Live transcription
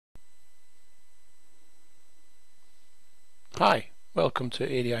Hi, welcome to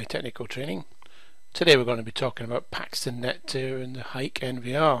ADI Technical Training. Today we're going to be talking about Paxton Net2 and the HIK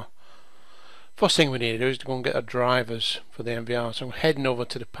NVR. First thing we need to do is to go and get our drivers for the NVR. So I'm heading over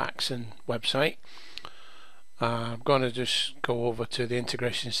to the Paxton website. I'm going to just go over to the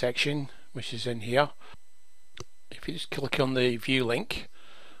integration section, which is in here. If you just click on the view link,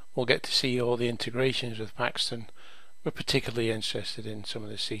 we'll get to see all the integrations with Paxton. We're particularly interested in some of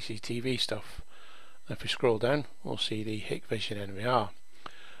the CCTV stuff. If we scroll down, we'll see the Hikvision NVR.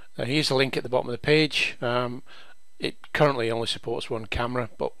 Now here's the link at the bottom of the page. It currently only supports one camera,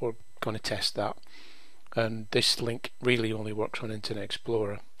 but we're going to test that. And this link really only works on Internet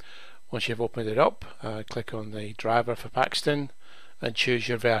Explorer. Once you've opened it up, click on the driver for Paxton and choose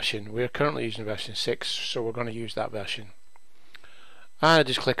your version. We're currently using version 6, so we're going to use that version. And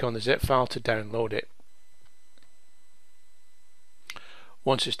just click on the zip file to download it.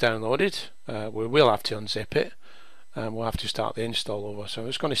 Once it's downloaded, we will have to unzip it and we'll have to start the install over. So I'm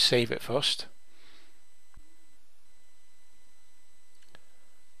just going to save it first.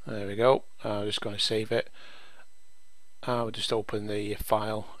 There we go. I'm just going to save it. We'll just open the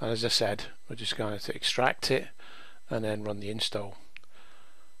file, and as I said, we're just going to extract it and then run the install.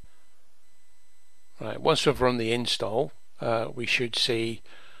 Right, once we've run the install, we should see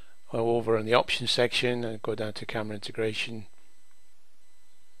over in the options section and go down to camera integration.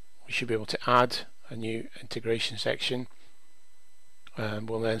 We should be able to add a new integration section, and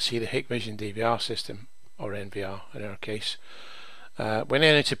we'll then see the Hikvision DVR system, or NVR in our case. We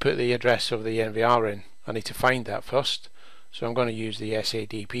now need to put the address of the NVR in. I need to find that first, so I'm going to use the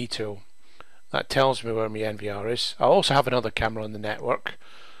SADP tool. That tells me where my NVR is. I also have another camera on the network.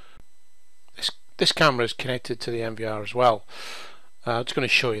 This camera is connected to the NVR as well. I'm just going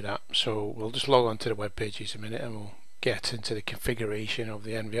to show you that, so we'll just log on to the web pages a minute and we'll get into the configuration of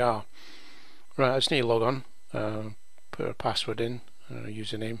the NVR. Right, I just need to log on, put a password in and a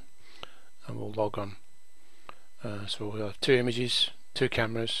username, and we'll log on. So we'll have two images, two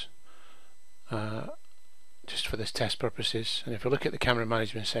cameras, just for this test purposes. And if we look at the camera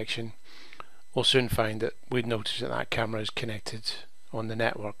management section, we'll soon find that we'd notice that that camera is connected on the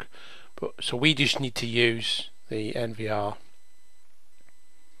network. So we just need to use the NVR.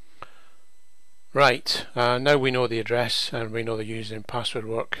 Right, now we know the address and we know the user and password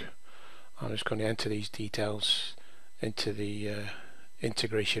work. I'm just going to enter these details into the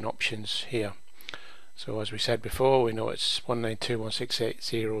integration options here. So as we said before, we know it's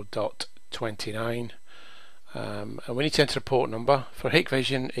 192.168.0.29, and we need to enter a port number. For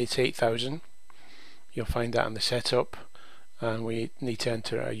Hikvision it's 8000. You'll find that in the setup, and we need to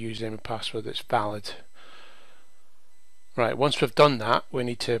enter a username and password that's valid. Right, once we've done that, we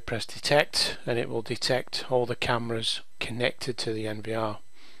need to press detect, and it will detect all the cameras connected to the NVR.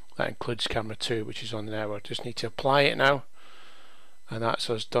 That includes camera 2, which is on the network. Just need to apply it now, and that's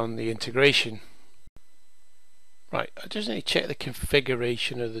us done the integration. Right, I just need to check the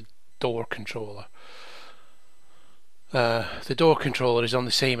configuration of the door controller. The door controller is on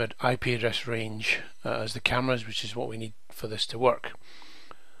the same IP address range as the cameras, which is what we need for this to work.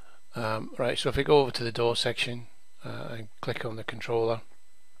 Right, so if we go over to the door section and click on the controller,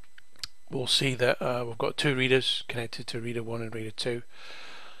 we'll see that we've got two readers connected to reader 1 and reader 2,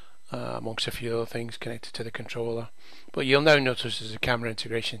 amongst a few other things connected to the controller. But you'll now notice there's a camera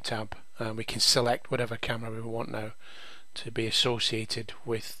integration tab, and we can select whatever camera we want now to be associated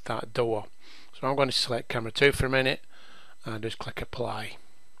with that door. So I'm going to select camera 2 for a minute and just click apply.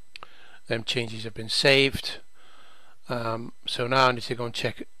 Them changes have been saved. So now I need to go and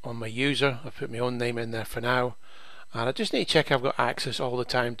check on my user. I've put my own name in there for now, and I just need to check I've got access all the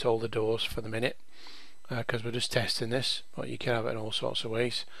time to all the doors for the minute, because we're just testing this, but you can have it in all sorts of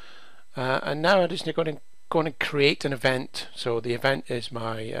ways. And now I just need to go and create an event. So the event is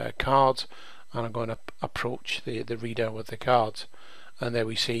my card, and I'm going to approach the reader with the card, and there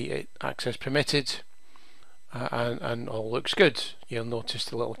we see it access permitted, and all looks good. You'll notice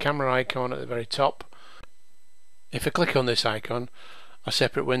the little camera icon at the very top. If I click on this icon, a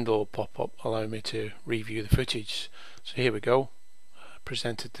separate window will pop up allowing me to review the footage. So here we go,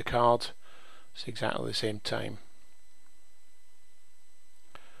 presented the card. It's exactly the same time.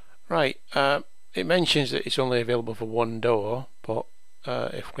 Right, it mentions that it's only available for one door, but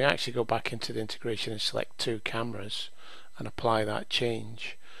if we actually go back into the integration and select two cameras and apply that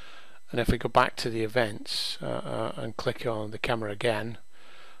change, and if we go back to the events and click on the camera again,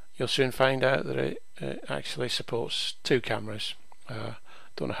 you'll soon find out that it actually supports two cameras.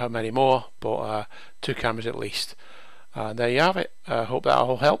 Don't know how many more, but two cameras at least. There you have it. I hope that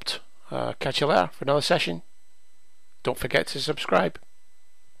all helped. Catch you later for another session. Don't forget to subscribe.